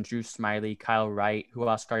Wilson, Drew Smyly, Kyle Wright,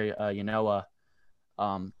 Huascar Yanoa,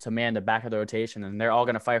 to man the back of the rotation, and they're all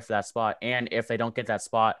going to fight for that spot. And if they don't get that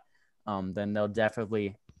spot, then they'll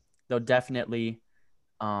definitely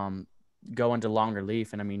go into long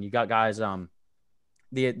relief. And I mean, you got guys.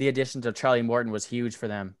 The addition to Charlie Morton was huge for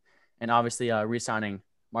them, and obviously re-signing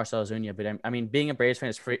Marcell Ozuna. But I mean, being a Braves fan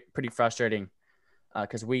is pretty frustrating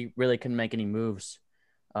because we really couldn't make any moves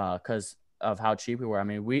because of how cheap we were. I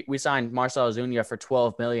mean, we signed Marcell Ozuna for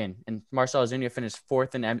 $12 million, and Marcell Ozuna finished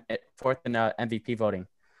fourth in MVP voting.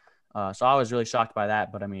 So I was really shocked by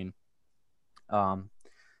that. But I mean,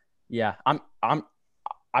 yeah,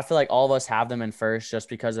 I feel like all of us have them in first just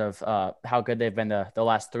because of how good they've been the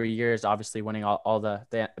last 3 years, obviously winning all the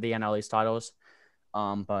NL East titles.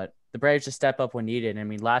 But the Braves just step up when needed. I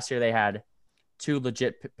mean, last year they had 2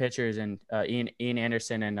 legit pitchers in Ian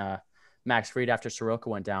Anderson and Max Fried after Soroka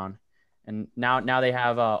went down. And now they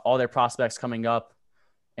have all their prospects coming up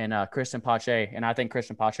and Christian Pache. And I think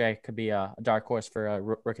Christian Pache could be a dark horse for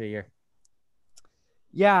Rookie of the Year.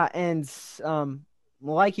 Yeah, and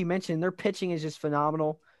like you mentioned, their pitching is just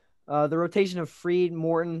phenomenal. The rotation of Fried,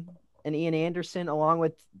 Morton, and Ian Anderson, along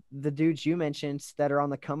with the dudes you mentioned that are on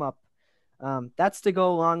the come up, that's to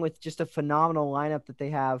go along with just a phenomenal lineup that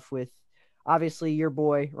they have with obviously your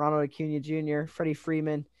boy, Ronald Acuna Jr., Freddie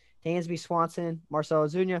Freeman, Dansby Swanson, Marcelo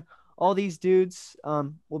Ozuna, all these dudes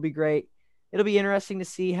will be great. It'll be interesting to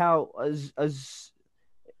see how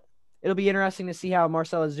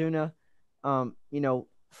Marcelo Ozuna,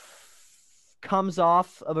 comes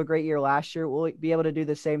off of a great year last year. Will be able to do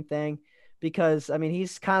the same thing because, I mean,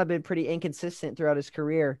 he's kind of been pretty inconsistent throughout his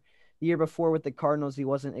career. The year before with the Cardinals, he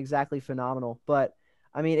wasn't exactly phenomenal. But,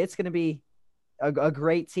 I mean, it's going to be a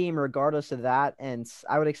great team regardless of that. And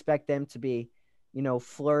I would expect them to be,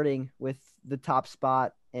 flirting with the top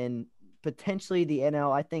spot and potentially the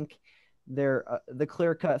NL. I think they're the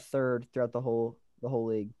clear-cut third throughout the whole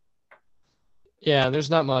league. Yeah, there's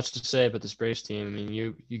not much to say about this Braves team. I mean,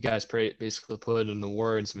 you guys basically put it in the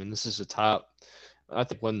words. I mean, this is a top. I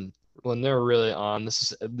think when they're really on, this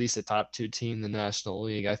is at least a top 2 team in the National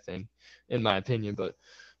League, I think, in my opinion. But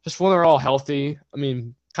just when they're all healthy, I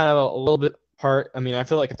mean, kind of a little bit part. I mean, I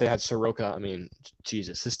feel like if they had Soroka, I mean,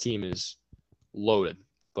 Jesus, this team is loaded.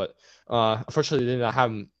 But unfortunately, they did not have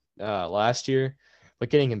him last year. But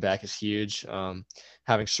getting him back is huge.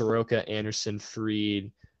 Having Soroka, Anderson,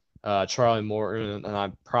 Fried, Charlie Morton, and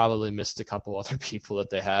I probably missed a couple other people that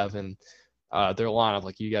they have, and their lineup,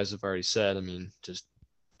 like you guys have already said, I mean, just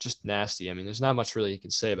nasty. I mean, there's not much really you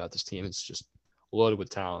can say about this team. It's just loaded with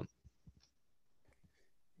talent.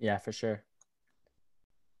 Yeah, for sure.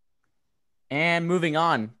 And moving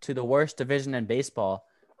on to the worst division in baseball,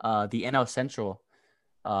 the NL Central.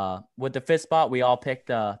 With the 5th spot, we all picked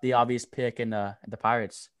the obvious pick in the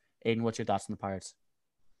Pirates. Aiden, what's your thoughts on the Pirates?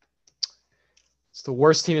 It's the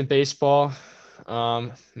worst team in baseball.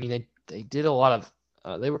 I mean, they did a lot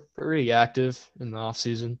of they were pretty active in the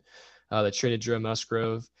offseason. They traded Drew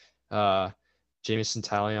Musgrove, Jameson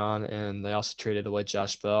Taillon, and they also traded away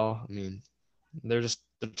Josh Bell. I mean, they're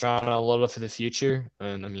trying to load up for the future.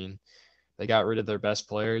 And, I mean, they got rid of their best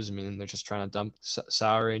players. I mean, they're just trying to dump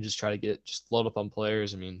salary and just try to load up on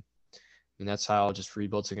players. I mean, that's how just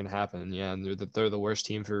rebuilds are going to happen. And, yeah, and they're the worst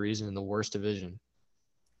team for a reason in the worst division.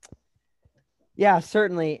 Yeah,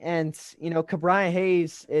 certainly. And, Ke'Bryan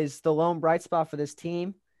Hayes is the lone bright spot for this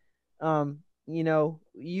team.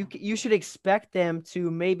 You should expect them to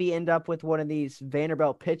maybe end up with one of these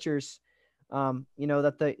Vanderbilt pitchers,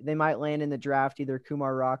 that they might land in the draft, either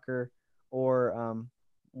Kumar Rocker or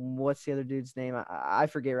what's the other dude's name? I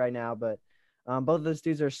forget right now, but both of those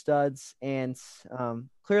dudes are studs and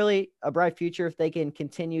clearly a bright future if they can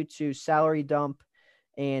continue to salary dump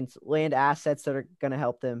and land assets that are going to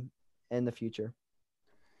help them in the future.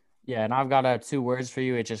 Yeah, and I've got 2 words for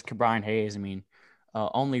you. It's just Ke'Bryan Hayes. I mean,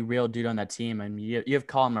 only real dude on that team. And you have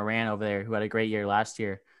Colin Moran over there who had a great year last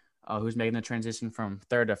year, who's making the transition from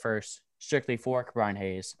 3rd to 1st, strictly for Ke'Bryan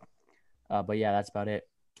Hayes. But, yeah, that's about it.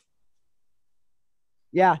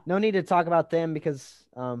 Yeah, no need to talk about them because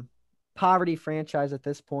poverty franchise at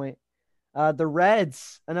this point. The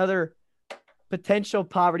Reds, another potential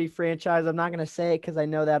poverty franchise. I'm not going to say it because I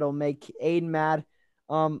know that'll make Aiden mad.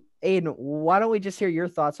 Aiden, why don't we just hear your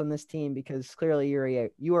thoughts on this team? Because clearly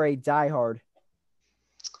you are a diehard.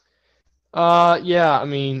 Yeah, I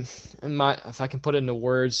mean, if I can put it into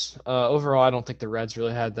words, overall, I don't think the Reds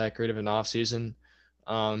really had that great of an offseason.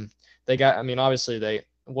 Obviously it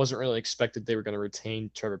wasn't really expected they were going to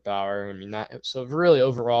retain Trevor Bauer. I mean, so really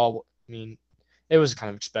overall, I mean, it was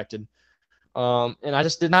kind of expected. And I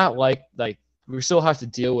just did not like we still have to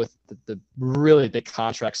deal with the really big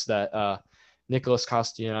contracts that Nicholas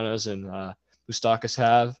Castellanos and Moustakas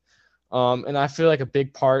have. And I feel like a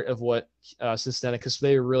big part of what Cincinnati, because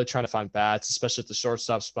they were really trying to find bats, especially at the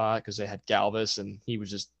shortstop spot, because they had Galvis and he was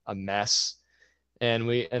just a mess. And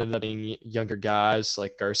we ended up being younger guys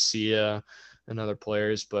like Garcia and other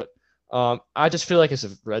players. But I just feel like as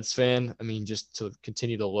a Reds fan, I mean, just to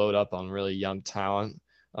continue to load up on really young talent.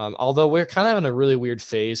 Although we're kind of in a really weird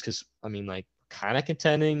phase because, I mean, like kind of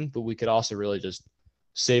contending, but we could also really just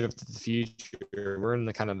save it for the future. We're in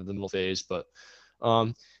the kind of the middle phase. But,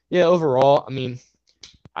 yeah, overall, I mean,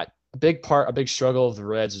 a big struggle of the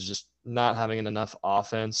Reds is just not having enough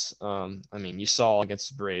offense. I mean, you saw against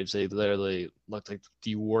the Braves, they literally looked like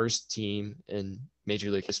the worst team in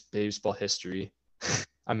Major League Baseball history.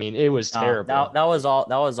 I mean, it was terrible. That was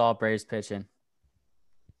all Braves pitching.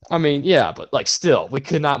 I mean, yeah, but like still, we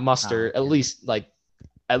could not muster at least like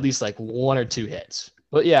 1 or 2 hits.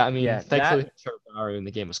 But yeah, I mean, thankfully, Trevor Bauer in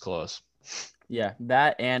the game was close. Yeah,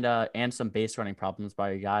 that and some base running problems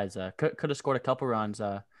by your guys. Could have scored a couple runs.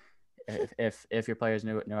 If your players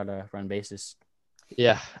knew how to run bases.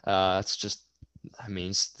 Yeah, it's just, I mean,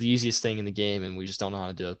 it's the easiest thing in the game, and we just don't know how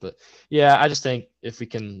to do it. But yeah, I just think if we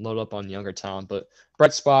can load up on younger talent, but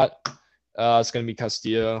bright spot, it's going to be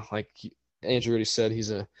Castillo. Like Andrew already said,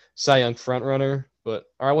 he's a Cy Young front runner, or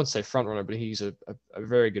I wouldn't say front runner, but he's a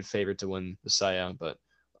very good favorite to win the Cy Young. But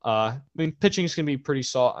I mean, pitching is going to be pretty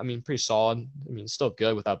solid. Pretty solid. I mean, still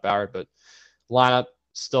good without Barrett, but lineup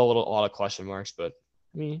still a lot of question marks. But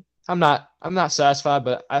I mean, I'm not satisfied,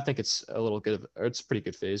 but I think it's a little good, or it's a pretty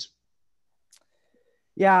good phase.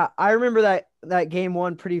 Yeah, I remember that game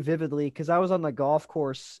one pretty vividly because I was on the golf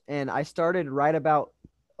course and I started right about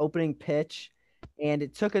opening pitch, and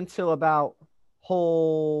it took until about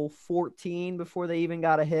hole 14 before they even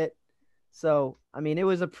got a hit. So, I mean, it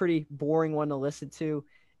was a pretty boring one to listen to.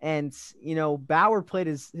 And, Bauer played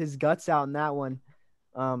his guts out in that one.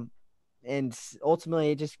 And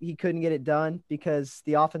ultimately he couldn't get it done because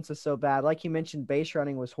the offense was so bad. Like you mentioned, base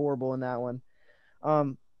running was horrible in that one.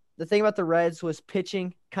 The thing about the Reds was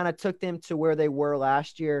pitching kind of took them to where they were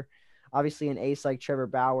last year. Obviously an ace like Trevor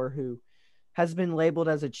Bauer, who has been labeled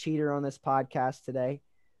as a cheater on this podcast today.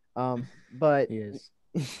 But He is.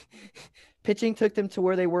 pitching took them to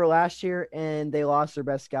where they were last year, and they lost their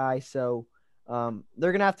best guy. So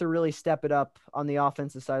they're going to have to really step it up on the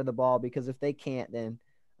offensive side of the ball, because if they can't, then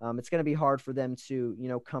it's going to be hard for them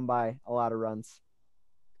to, come by a lot of runs.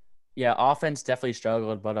 Yeah, offense definitely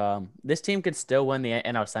struggled, but this team could still win the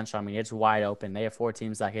NL Central. I mean, it's wide open. They have 4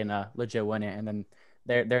 teams that can legit win it, and then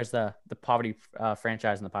there's the poverty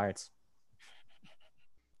franchise in the Pirates.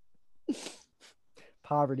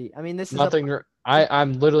 Poverty. I mean, this Nothing. is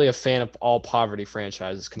I'm literally a fan of all poverty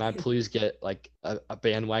franchises. Can I please get like a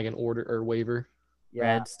bandwagon order or waiver? yeah.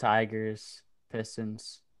 Reds, Tigers,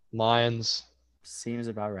 Pistons. Lions. Seems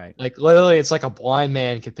about right. Like literally, it's like a blind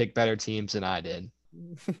man could pick better teams than I did.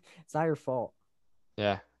 It's not your fault.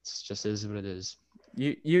 Yeah, it's just is what it is.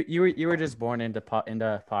 You were just born into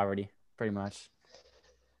poverty, pretty much.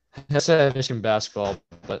 I said Michigan basketball,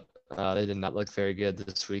 but they did not look very good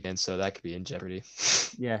this weekend, so that could be in jeopardy.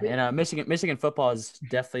 Yeah, and Michigan football is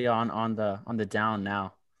definitely on the down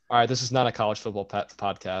now. All right, this is not a college football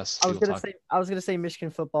podcast. I was gonna say Michigan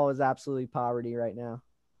football is absolutely poverty right now.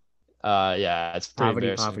 Yeah, it's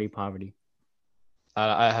pretty Poverty.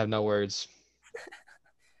 I have no words.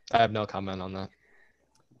 I have no comment on that.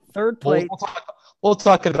 Third place. We'll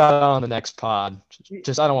talk about it on the next pod.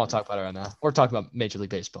 Just I don't want to talk about it right now. We're talking about Major League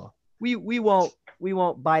Baseball. We won't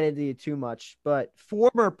bite into you too much, but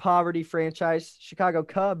former poverty franchise Chicago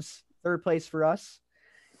Cubs, third place for us.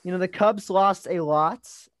 The Cubs lost a lot.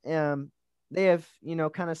 They have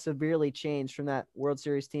kind of severely changed from that World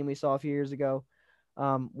Series team we saw a few years ago.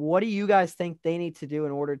 What do you guys think they need to do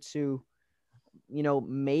in order to,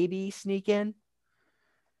 maybe sneak in?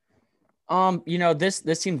 This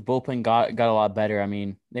team's bullpen got a lot better. I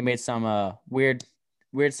mean, they made some weird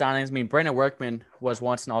signings. I mean, Brandon Workman was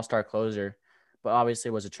once an all-star closer, but obviously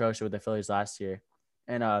was atrocious with the Phillies last year.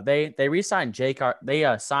 And they re-signed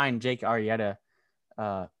signed Jake Arrieta,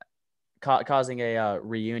 causing a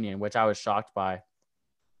reunion, which I was shocked by,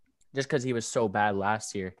 just because he was so bad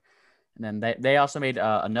last year. And then they also made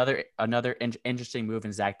another interesting move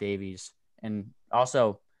in Zach Davies, and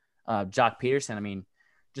also Jock Peterson. I mean,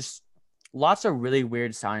 just lots of really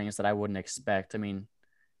weird signings that I wouldn't expect. I mean,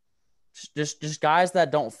 just guys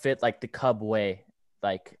that don't fit like the Cub way.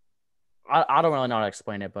 Like, I don't really know how to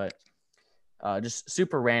explain it, but just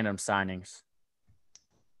super random signings.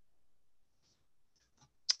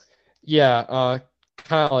 Yeah,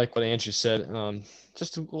 kind of like what Andrew said.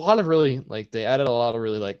 Just a lot of really they added a lot of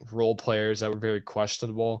really role players that were very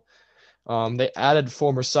questionable. They added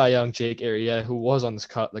former Cy Young Jake Arrieta, who was on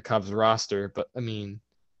the Cubs roster, but I mean,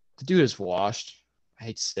 the dude is washed. I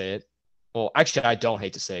hate to say it. Well, actually, I don't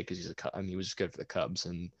hate to say it because he was good for the Cubs,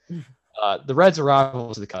 and the Reds are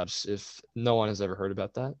rivals of the Cubs. If no one has ever heard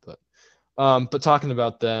about that, but talking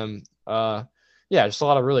about them, yeah, just a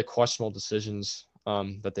lot of really questionable decisions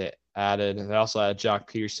that they added, and they also added Jock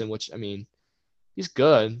Peterson, which I mean, he's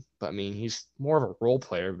good, but I mean, he's more of a role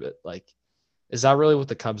player. But is that really what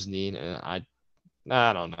the Cubs need? And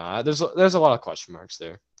I don't know. There's a lot of question marks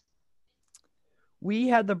there. We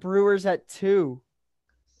had the Brewers at 2.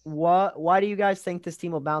 Why do you guys think this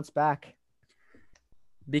team will bounce back?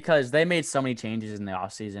 Because they made so many changes in the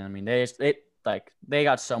offseason. I mean, they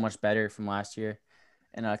got so much better from last year.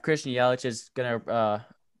 And Christian Yelich is gonna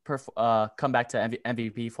come back to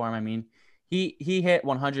MVP form. I mean, he hit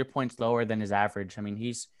 100 points lower than his average. I mean,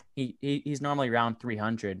 he's normally around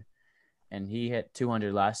 300, and he hit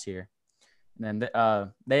 200 last year. And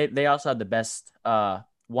then they also had the best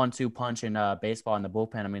 1-2 punch in baseball in the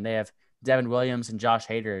bullpen. I mean, they have Devin Williams and Josh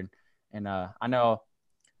Hader, and I know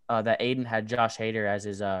that Aiden had Josh Hader as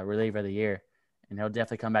his reliever of the year, and he'll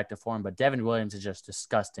definitely come back to form. But Devin Williams is just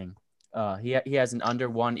disgusting. He has an under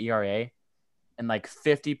 1 ERA, and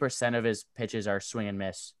 50% of his pitches are swing and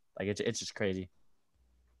miss. It's just crazy.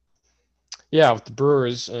 Yeah, with the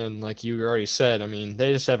Brewers, and like you already said, I mean,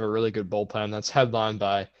 they just have a really good bullpen that's headlined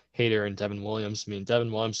by Hader and Devin Williams. I mean,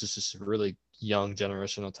 Devin Williams is just a really young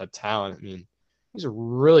generational type talent. I mean, he's a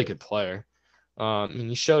really good player. I mean,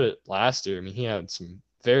 he showed it last year. I mean, he had some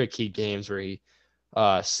very key games where he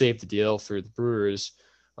saved the deal for the Brewers.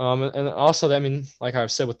 And also, I mean, like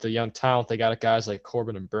I've said with the young talent, they got guys like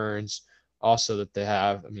Corbin and Burns also that they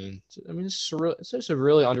have. I mean, it's just a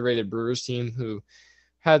really underrated Brewers team who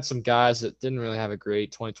had some guys that didn't really have a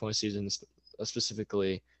great 2020 season,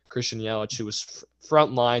 specifically Christian Yelich, who was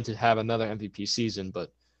front line to have another MVP season,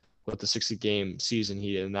 but with the 60-game season,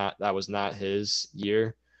 he did not. That was not his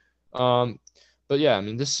year. Um, but yeah, I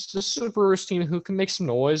mean, this is a Brewers team who can make some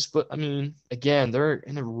noise, but I mean, again, they're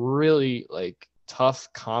in a really like tough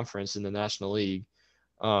conference in the National League.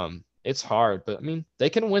 It's hard, but I mean,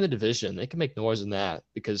 they can win the division. They can make noise in that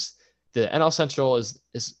because the NL Central is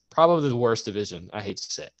probably the worst division. I hate to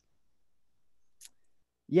say it.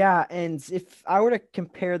 Yeah, and if I were to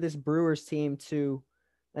compare this Brewers team to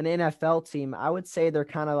an NFL team, I would say they're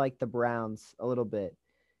kind of like the Browns a little bit.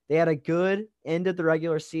 They had a good end of the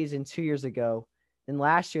regular season 2 years ago, and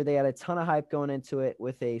last year they had a ton of hype going into it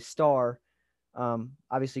with a star.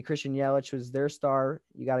 Obviously, Christian Yelich was their star.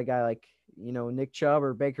 You got a guy like Nick Chubb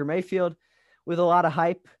or Baker Mayfield with a lot of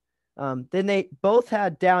hype. Then they both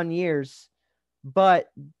had down years, but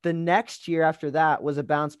the next year after that was a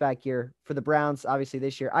bounce back year for the Browns. Obviously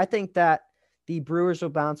this year, I think that the Brewers will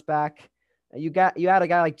bounce back. You had a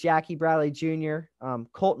guy like Jackie Bradley Jr.,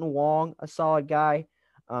 Colton Wong, a solid guy.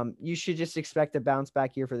 You should just expect a bounce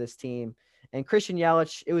back year for this team. And Christian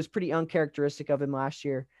Yelich, it was pretty uncharacteristic of him last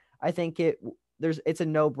year. I think it's a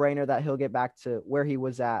no-brainer that he'll get back to where he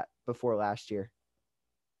was at before last year.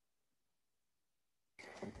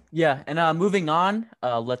 Yeah, and moving on,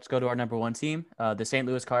 let's go to our number one team, the St.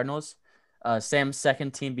 Louis Cardinals. Sam's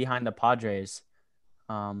second team behind the Padres.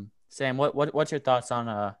 Sam, what's your thoughts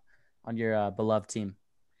on your beloved team?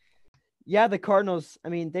 Yeah, the Cardinals, I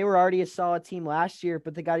mean, they were already a solid team last year,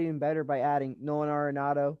 but they got even better by adding Nolan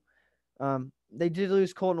Arenado. They did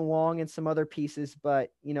lose Colton Wong and some other pieces,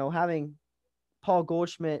 but, having Paul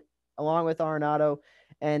Goldschmidt along with Arenado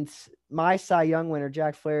and my Cy Young winner,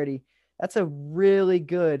 Jack Flaherty, that's a really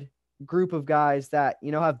good group of guys that,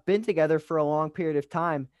 have been together for a long period of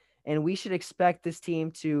time. And we should expect this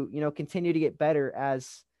team to, continue to get better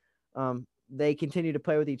as they continue to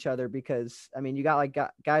play with each other because, I mean, you got like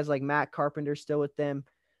guys like Matt Carpenter still with them,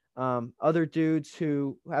 other dudes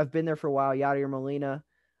who have been there for a while, Yadier Molina,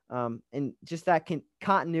 and just that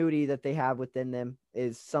continuity that they have within them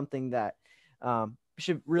is something that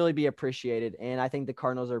should really be appreciated. And I think the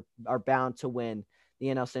Cardinals are bound to win the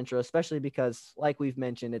NL Central, especially because, like we've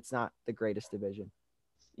mentioned, it's not the greatest division.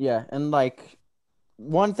 Yeah, and like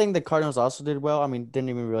one thing the Cardinals also did well, I mean, didn't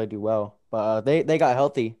even really do well, but they got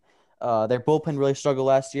healthy. Their bullpen really struggled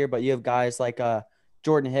last year, but you have guys like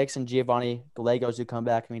Jordan Hicks and Giovanni Gallegos who come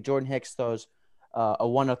back. I mean, Jordan Hicks throws a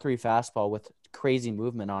 103 fastball with crazy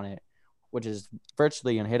movement on it, which is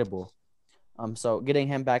virtually unhittable. So getting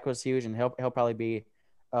him back was huge, and he'll probably be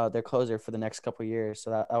their closer for the next couple of years. So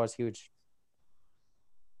that was huge.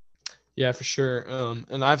 Yeah, for sure.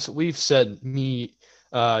 And we've said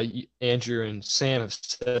Andrew and Sam have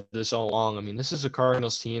said this all along. I mean, this is a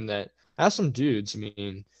Cardinals team that has some dudes. I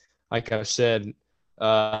mean, like I've said,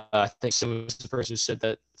 I think Sam was the person who said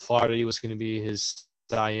that Flaherty was going to be his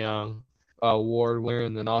Cy Young award winner,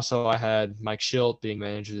 and then also I had Mike Schilt being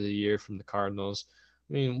manager of the year from the Cardinals.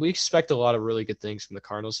 I mean, we expect a lot of really good things from the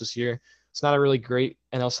Cardinals this year. It's not a really great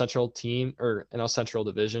NL Central team or NL Central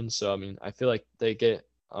division, so I mean, I feel like they're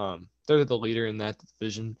the leader in that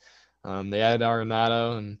division. They added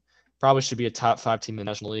Arenado and probably should be a top 5 team in the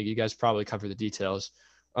National League. You guys probably cover the details.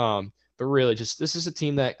 But really, this is a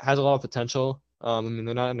team that has a lot of potential. I mean,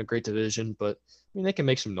 they're not in a great division, but I mean, they can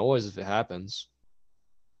make some noise if it happens.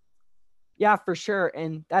 Yeah, for sure.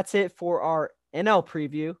 And that's it for our NL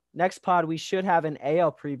preview. Next pod, we should have an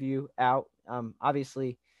AL preview out.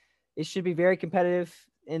 Obviously, it should be very competitive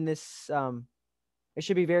in this. It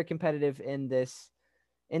should be very competitive in this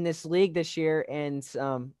league this year, and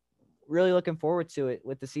really looking forward to it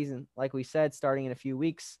with the season, like we said, starting in a few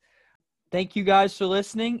weeks. Thank you guys for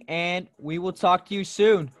listening, and we will talk to you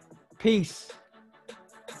soon. Peace.